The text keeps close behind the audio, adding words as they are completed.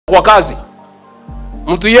kwa kazi.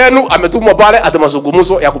 Mtu yenu ametumwa pale ati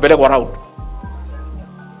mazungumzo ya kupeleka round.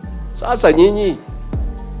 Sasa nyinyi,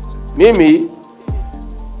 mimi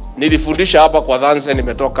nilifundisha hapa kwa Dhanse,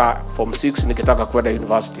 nimetoka form 6 nikitaka kwenda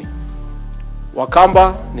university.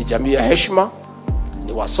 Wakamba ni jamii ya heshima,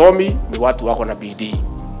 ni wasomi, ni watu wako na bidii.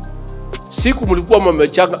 Siku mlikuwa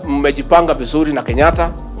mmejipanga vizuri na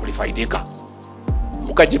Kenyatta, mlifaidika.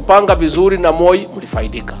 Mkajipanga vizuri na Moi,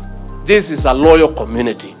 mlifaidika. This is a loyal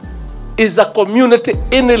community. It's a community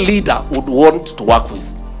any leader would want to work with.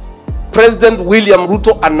 President William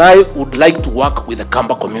Ruto and I would like to work with the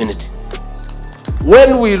Kamba community.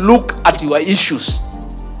 When we look at your issues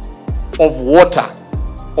of water,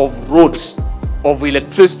 of roads, of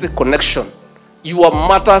electricity connection, your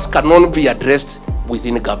matters cannot be addressed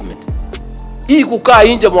within government. Hii kukaa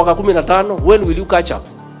nje mwaka 15, when will you catch up?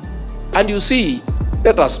 And you see,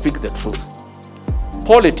 let us speak the truth.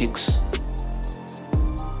 Politics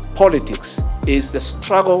is the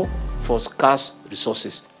struggle for scarce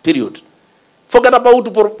resources, period. Forget about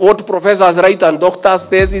what professors write and doctors'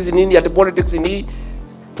 theses in India, the politics in India.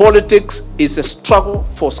 Politics is a struggle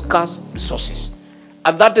for scarce resources.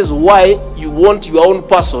 And that is why you want your own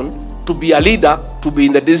person to be a leader, to be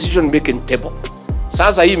in the decision-making table.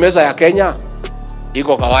 Sasa hii meza ya Kenya,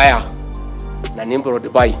 iko Kawaya na Nimbro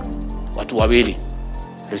Dubai, watu wawili.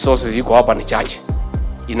 Resources iko hapa ni chache.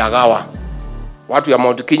 Inagawa. Watu ya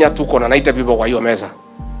Mount Kenya tuko na 90 people kwa hiyo meza.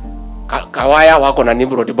 Kawaya wako na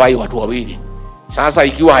Nimbro Dubai watu wawili. Sasa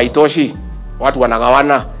ikiwa haitoshi, watu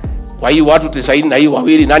wanagawana. Kwa hiyo watu 90 na hiyo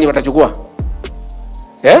wawili, nani watachukua?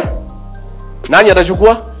 Nani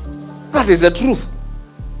atachukua? That is the truth.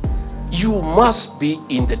 You must be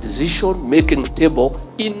in the decision making table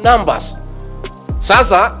in numbers.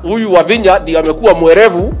 Sasa huyu Wavinya ndiye amekuwa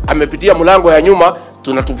mwerevu, amepitia mlango ya nyuma,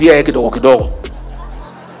 tunatupia yeye kidogo kidogo.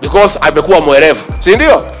 Because amekuwa mwerevu, si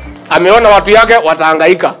ndio? Ameona watu yake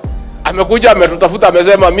watahangaika. Amekuja ametutafuta,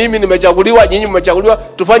 amesema mimi nimechaguliwa, nyinyi mmechaguliwa,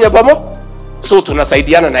 tufanye pamoja. So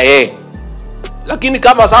tunasaidiana na yeye. Lakini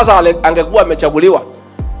kama sasa angekuwa amechaguliwa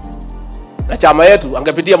na chama yetu,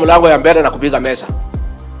 angepitia mlango ya mbele na kupiga meza.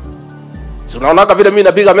 So unaona vile mimi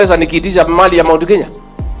napiga meza nikiitisha mali ya Mount Kenya?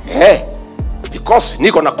 Because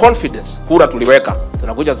niko na confidence. Kura tuliweka.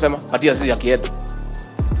 Tunakuja tusema patia sisi haki yetu.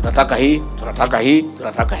 Tunataka hii, tunataka hii,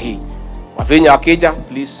 tunataka hii. Wavinya akija,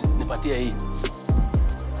 please nipatie hii.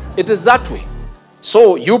 It is that way.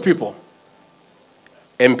 So you people,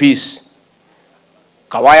 MPs,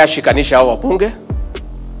 Kawaya shikanisha hao wabunge.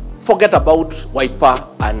 Forget about Wiper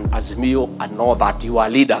and Azimio and all that. You are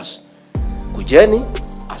leaders. Kujeni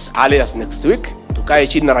as early as next week, tukae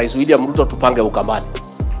chini na Rais William Ruto tupange Ukambani.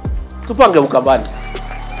 Tupange Ukambani.